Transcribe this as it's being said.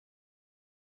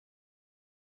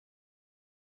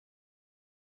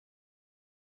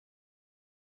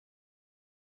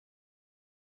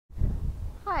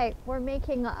Hi, we're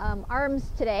making arms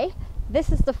today.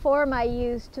 This is the form I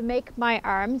use to make my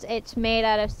arms. It's made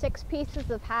out of 6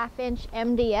 pieces of 1/2 inch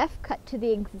MDF cut to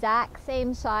the exact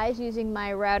same size using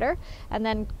my router, and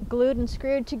then glued and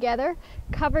screwed together,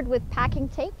 covered with packing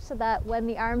tape so that when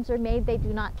the arms are made they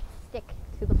do not stick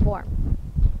to the form.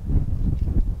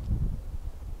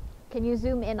 Can you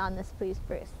zoom in on this please,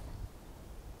 Bruce?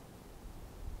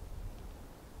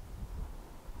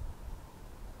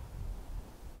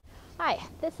 Hi,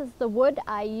 this is the wood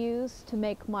I use to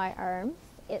make my arms.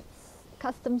 It's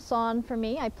custom sawn for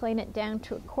me. I plane it down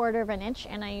to 1/4 of an inch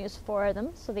and I use 4 of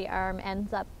them, so the arm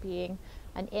ends up being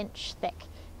an inch thick.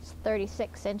 It's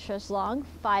 36 inches long,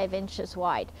 5 inches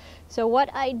wide. So what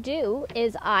I do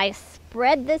is I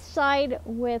spread this side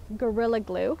with Gorilla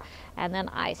Glue, and then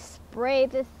I spray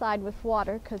this side with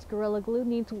water because Gorilla Glue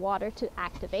needs water to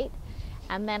activate,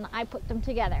 and then I put them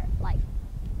together like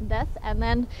this, and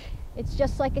then it's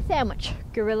just like a sandwich.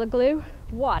 Gorilla Glue,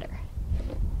 water.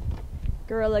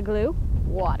 Gorilla Glue,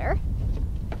 water.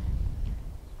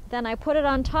 Then I put it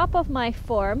on top of my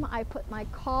form. I put my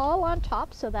caul on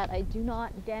top so that I do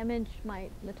not damage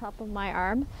the top of my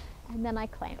arm, and then I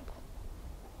clamp.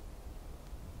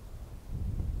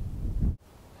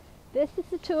 This is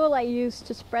the tool I use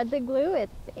to spread the glue.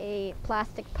 It's a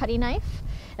plastic putty knife.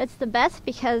 It's the best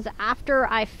because after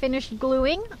I finish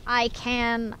gluing, I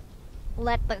can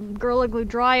let the Gorilla Glue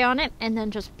dry on it and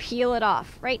then just peel it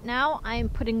off. Right now I'm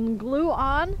putting glue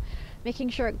on, making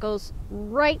sure it goes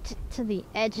right to the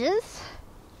edges,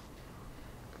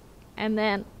 and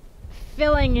then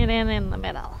filling it in the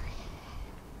middle.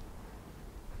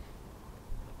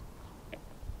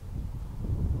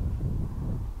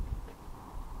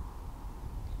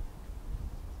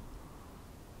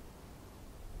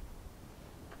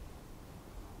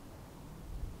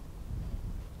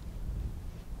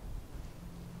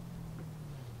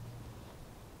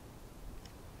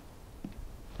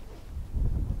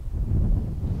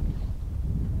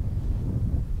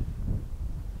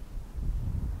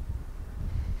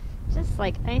 Just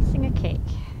like icing a cake.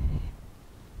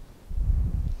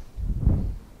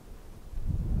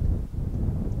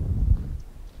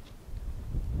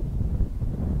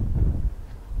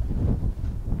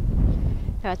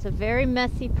 Now it's a very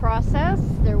messy process.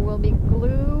 There will be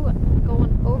glue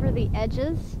going over the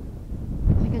edges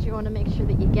because you want to make sure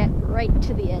that you get right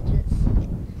to the edges.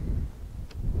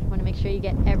 You want to make sure you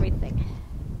get everything.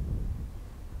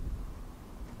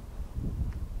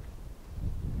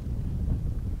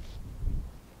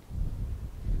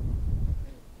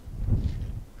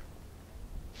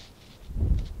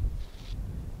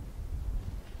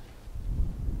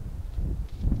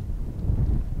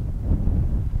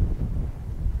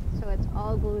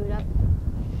 All glued up.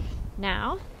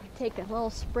 Now I take a little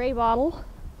spray bottle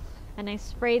and I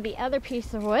spray the other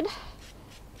piece of wood.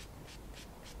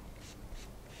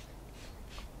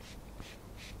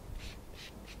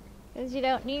 Because you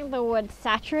don't need the wood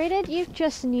saturated, you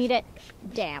just need it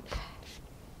damp.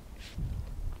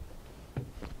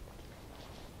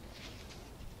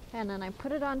 And then I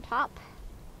put it on top,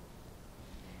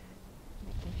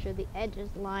 making sure the edges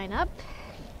line up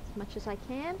as much as I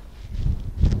can.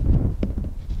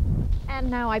 And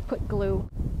now I put glue.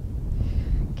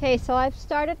 Okay, so I've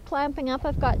started clamping up.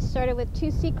 I've got started with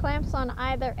 2 C-clamps on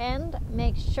either end.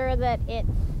 Make sure that it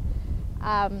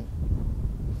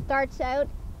starts out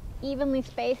evenly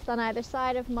spaced on either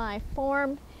side of my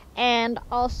form, and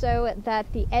also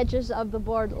that the edges of the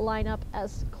board line up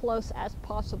as close as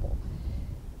possible.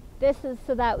 This is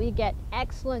so that we get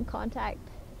excellent contact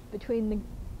between the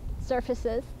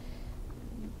surfaces.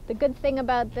 The good thing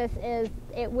about this is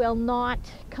it will not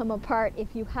come apart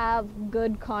if you have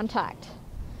good contact.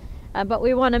 But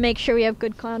we want to make sure we have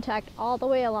good contact all the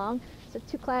way along. So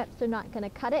 2 clamps are not going to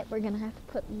cut it. We're going to have to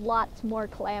put lots more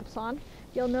clamps on.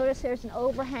 You'll notice there's an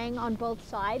overhang on both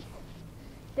sides.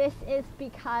 This is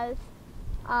because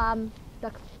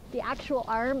the actual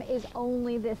arm is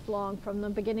only this long from the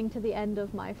beginning to the end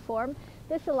of my form.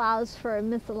 This allows for a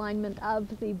misalignment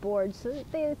of the boards, so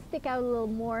that they stick out a little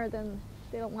more than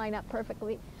they don't line up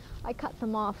perfectly. I cut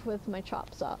them off with my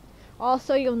chop saw.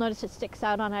 Also, you'll notice it sticks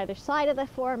out on either side of the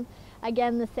form.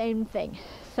 Again, the same thing.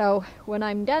 So when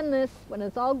I'm done this, when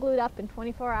it's all glued up in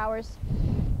 24 hours,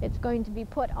 it's going to be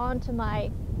put onto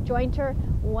my jointer.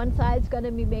 One side's going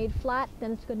to be made flat,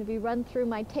 then it's going to be run through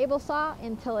my table saw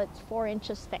until it's 4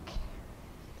 inches thick.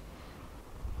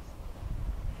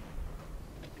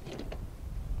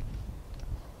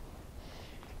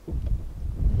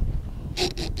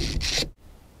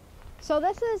 So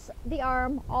this is the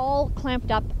arm all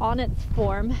clamped up on its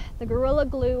form. The Gorilla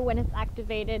Glue, when it's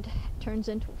activated, turns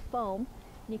into foam.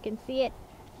 You can see it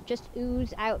just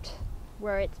ooze out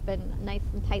where it's been nice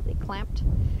and tightly clamped.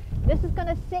 This is going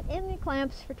to sit in the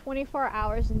clamps for 24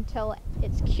 hours until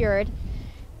it's cured.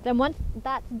 Then once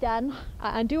that's done,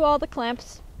 I undo all the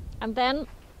clamps, and then,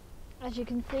 as you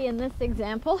can see in this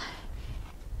example,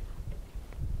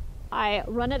 I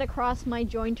run it across my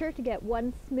jointer to get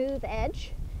one smooth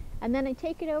edge, and then I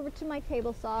take it over to my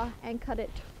table saw and cut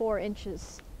it to 4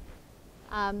 inches.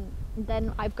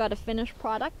 Then I've got a finished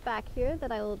product back here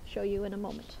that I will show you in a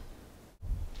moment.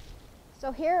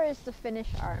 So here is the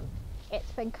finished arm.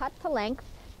 It's been cut to length,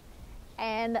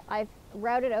 and I've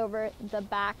routed over the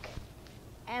back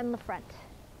and the front.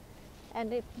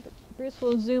 And if Bruce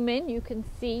will zoom in, you can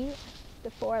see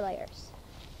the 4 layers.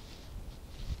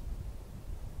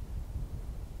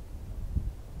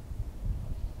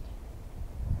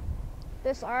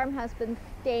 This arm has been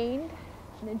stained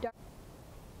in a dark.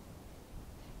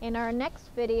 In our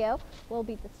next video, we'll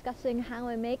be discussing how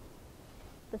I make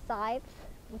the sides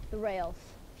with the rails.